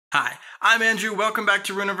Hi, I'm Andrew. Welcome back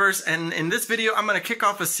to Rüniverse, and in this video I'm going to kick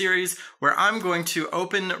off a series where I'm going to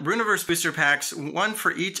open Rüniverse booster packs, one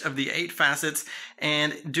for each of the 8 facets,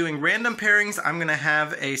 and doing random pairings. I'm going to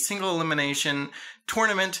have a single elimination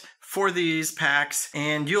tournament for these packs,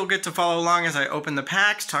 and you'll get to follow along as I open the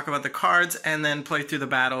packs, talk about the cards, and then play through the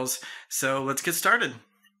battles. So let's get started.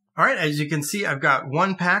 Alright, as you can see, I've got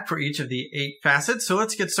one pack for each of the 8 facets, so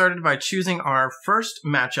let's get started by choosing our first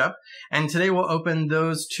matchup, and today we'll open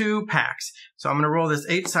those 2 packs. So I'm going to roll this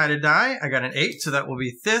 8-sided die. I got an 8, so that will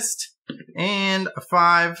be Thist, and a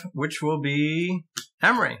 5, which will be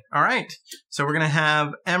Emery. Alright, so we're going to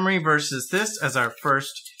have Emery versus Thist as our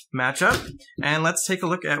first matchup, and let's take a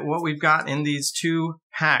look at what we've got in these 2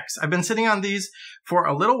 packs. I've been sitting on these for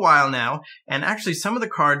a little while now, and actually some of the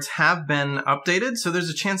cards have been updated, so there's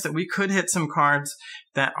a chance that we could hit some cards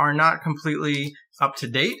that are not completely up to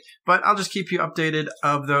date, but I'll just keep you updated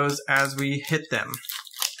of those as we hit them.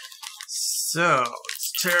 So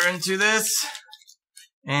let's tear into this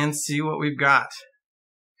and see what we've got.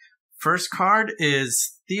 First card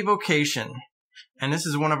is Thevocation. And this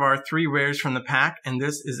is one of our 3 rares from the pack, and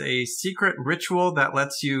this is a secret ritual that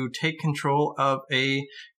lets you take control of a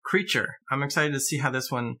creature. I'm excited to see how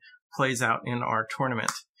this one plays out in our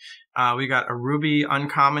tournament. We got a Ruby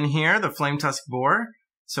uncommon here, the Flame Tusk Boar.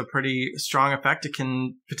 So pretty strong effect. It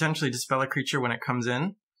can potentially dispel a creature when it comes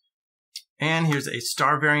in. And here's a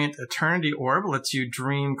Star Variant Eternity Orb, lets you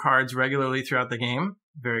dream cards regularly throughout the game.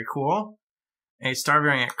 Very cool. A Star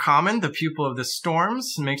Variant Common, the Pupil of the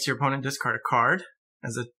Storms, makes your opponent discard a card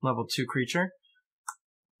as a level 2 creature.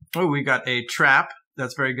 Oh, we got a Trap.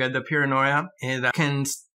 That's very good. The Paranoia. It can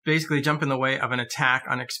basically jump in the way of an attack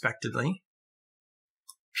unexpectedly.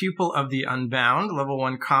 Pupil of the Unbound, level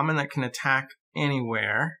 1 common that can attack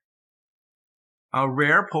anywhere. A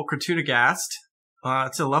rare Pulchritudegast.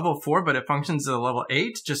 It's a level 4, but it functions as a level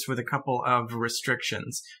 8, just with a couple of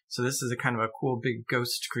restrictions. So this is a kind of a cool big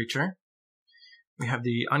ghost creature. We have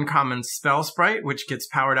the uncommon Spell Sprite, which gets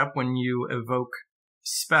powered up when you evoke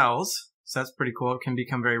spells. So that's pretty cool. It can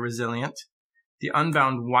become very resilient. The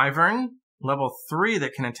Unbound Wyvern, level 3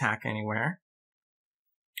 that can attack anywhere.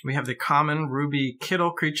 We have the common Ruby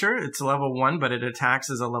Kittle creature. It's a level 1, but it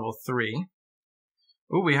attacks as a level 3.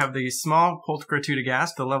 Ooh, we have the small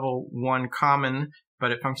Pulchritudegast, the level 1 common,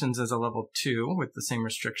 but it functions as a level 2 with the same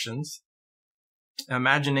restrictions.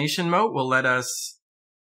 Imagination Mote will let us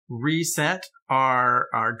reset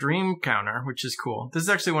our dream counter, which is cool. This is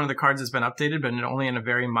actually one of the cards that's been updated, but only in a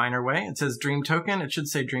very minor way. It says dream token. It should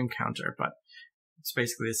say dream counter, but it's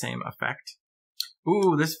basically the same effect.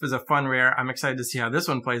 Ooh, this was a fun rare. I'm excited to see how this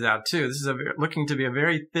one plays out too. This is looking to be a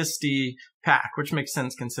very Thisty pack, which makes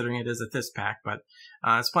sense considering it is a Thist pack, but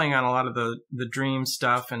it's playing on a lot of the dream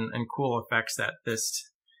stuff and cool effects that Thist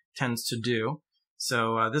tends to do.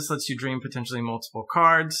 So this lets you dream potentially multiple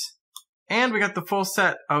cards. And we got the full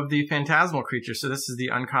set of the Phantasmal creature. So this is the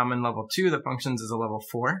uncommon level 2 that functions as a level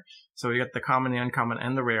 4. So we got the common, the uncommon,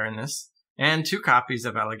 and the rare in this. And 2 copies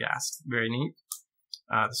of Elagast. Very neat.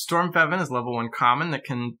 The Stormfeven is level 1 common that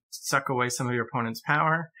can suck away some of your opponent's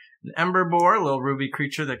power. An Ember Boar, a little ruby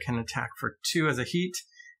creature that can attack for 2 as a heat.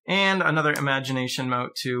 And another Imagination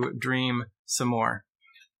Mote to dream some more.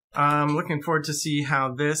 I'm looking forward to see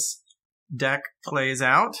how this deck plays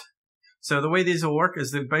out. So the way these will work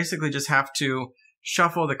is they basically just have to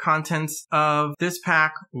shuffle the contents of this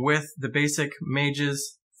pack with the basic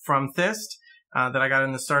mages from Thist that I got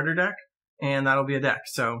in the starter deck, and that'll be a deck.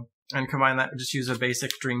 So, and combine that, just use a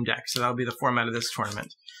basic dream deck. So that'll be the format of this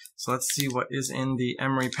tournament. So let's see what is in the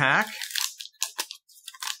Emery pack.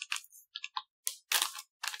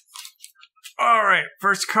 All right,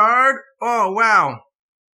 first card. Oh, wow.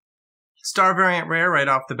 Star Variant Rare right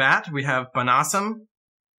off the bat. We have Banasum.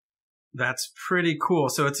 That's pretty cool.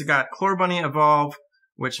 So it's got Chlor Bunny Evolve,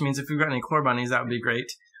 which means if you've got any Chlor Bunnies, that would be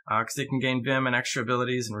great, because they can gain Vim and extra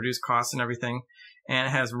abilities and reduce costs and everything. And it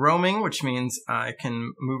has Roaming, which means it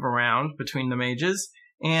can move around between the mages.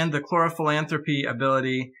 And the Chlorophilanthropy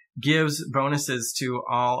ability gives bonuses to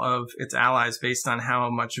all of its allies based on how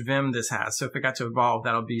much Vim this has. So if it got to evolve,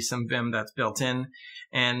 that'll be some Vim that's built in.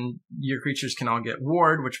 And your creatures can all get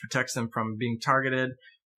Ward, which protects them from being targeted.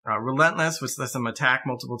 Relentless, which lets them attack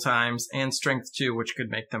multiple times, and Strength 2, which could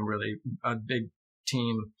make them really a big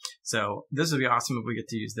team. So this would be awesome if we get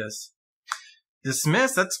to use this.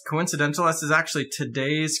 Dismiss, that's coincidental. This is actually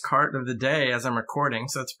today's card of the day as I'm recording,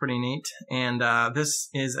 so that's pretty neat. And this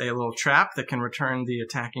is a little trap that can return the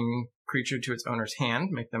attacking creature to its owner's hand,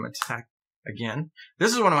 make them attack again.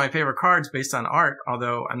 This is one of my favorite cards based on art,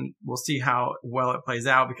 although we'll see how well it plays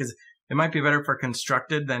out, because it might be better for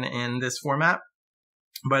constructed than in this format.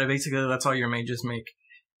 But it basically lets all your mages make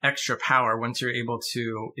extra power once you're able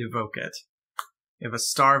to evoke it. You have a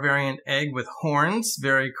star variant egg with horns.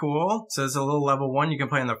 Very cool. So it's a little level 1 you can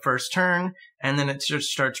play on the first turn, and then it just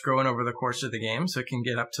starts growing over the course of the game. So it can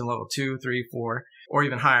get up to level 2, 3, 4, or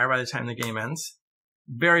even higher by the time the game ends.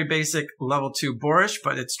 Very basic level 2 Boorish,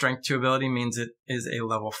 but its strength 2 ability means it is a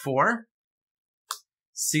level 4.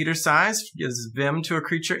 Cedar Size gives Vim to a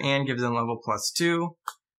creature and gives them level +2.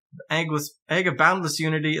 Egg of Boundless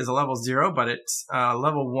Unity is a level 0, but it's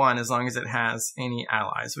level 1 as long as it has any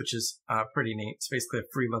allies, which is pretty neat. It's basically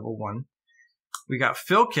a free level 1. We got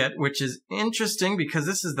Fill Kit, which is interesting because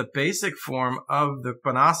this is the basic form of the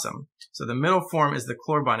Banasum. So the middle form is the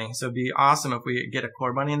Chlor Bunny. So it'd be awesome if we get a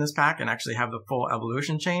Chlor Bunny in this pack and actually have the full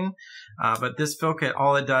evolution chain. But this Fill Kit,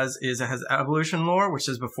 all it does is it has evolution lore, which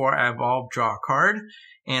says before I evolve, draw a card.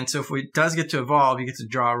 And so if it does get to evolve, you get to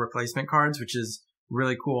draw replacement cards, which is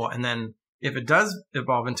really cool. And then if it does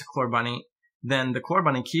evolve into Chlor Bunny, then the Chlor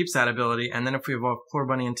Bunny keeps that ability. And then if we evolve Chlor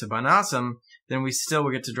Bunny into Banasum, then we still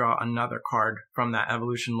will get to draw another card from that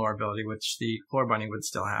evolution lore ability, which the Chlor Bunny would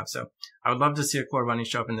still have. So I would love to see a Chlor Bunny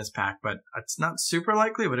show up in this pack, but it's not super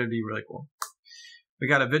likely, but it'd be really cool. We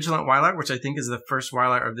got a Vigilant Wylark, which I think is the first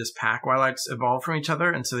Wylark of this pack. Wylarks evolve from each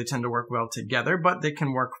other, and so they tend to work well together, but they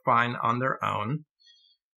can work fine on their own.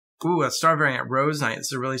 Ooh, a Star Variant Rose Knight.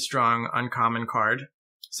 It's a really strong uncommon card.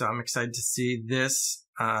 So I'm excited to see this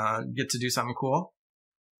get to do something cool.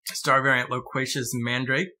 Star Variant Loquacious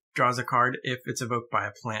Mandrake draws a card if it's evoked by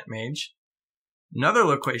a plant mage. Another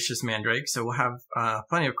Loquacious Mandrake, so we'll have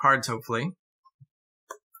plenty of cards hopefully.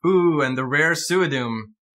 Ooh, and the rare Suidum.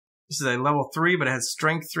 This is a level 3, but it has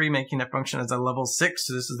strength 3, making it function as a level 6.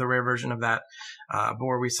 So this is the rare version of that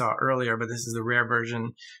boar we saw earlier, but this is the rare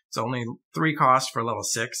version. It's only 3 cost for level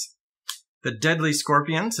 6. The Deadly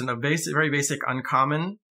Scorpions, and a very basic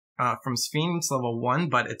uncommon from Sphene. It's level 1,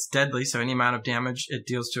 but it's deadly, so any amount of damage it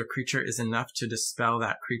deals to a creature is enough to dispel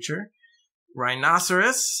that creature.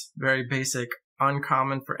 Rhinoceros, very basic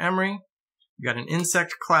uncommon for Emery. You got an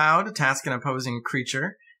Insect Cloud, task an opposing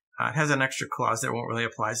creature. It has an extra clause that won't really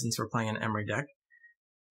apply since we're playing an Emery deck.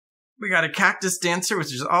 We got a Cactus Dancer,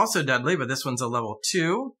 which is also deadly, but this one's a level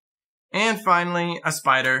 2. And finally, a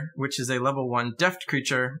Spider, which is a level 1 deft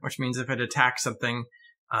creature, which means if it attacks something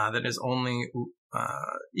that is only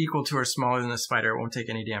equal to or smaller than the spider, it won't take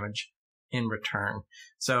any damage in return.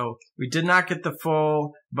 So we did not get the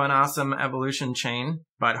full Banasum evolution chain,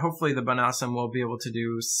 but hopefully the Banasum will be able to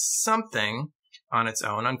do something on its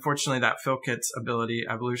own. Unfortunately, that Fill Kit's ability,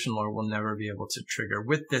 Evolution Lore, will never be able to trigger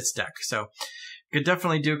with this deck. So could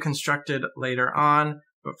definitely do Constructed later on.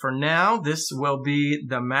 But for now, this will be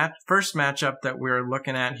the first matchup that we're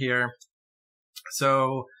looking at here.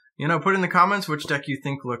 So, put in the comments which deck you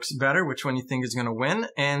think looks better, which one you think is going to win,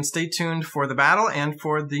 and stay tuned for the battle and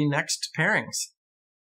for the next pairings.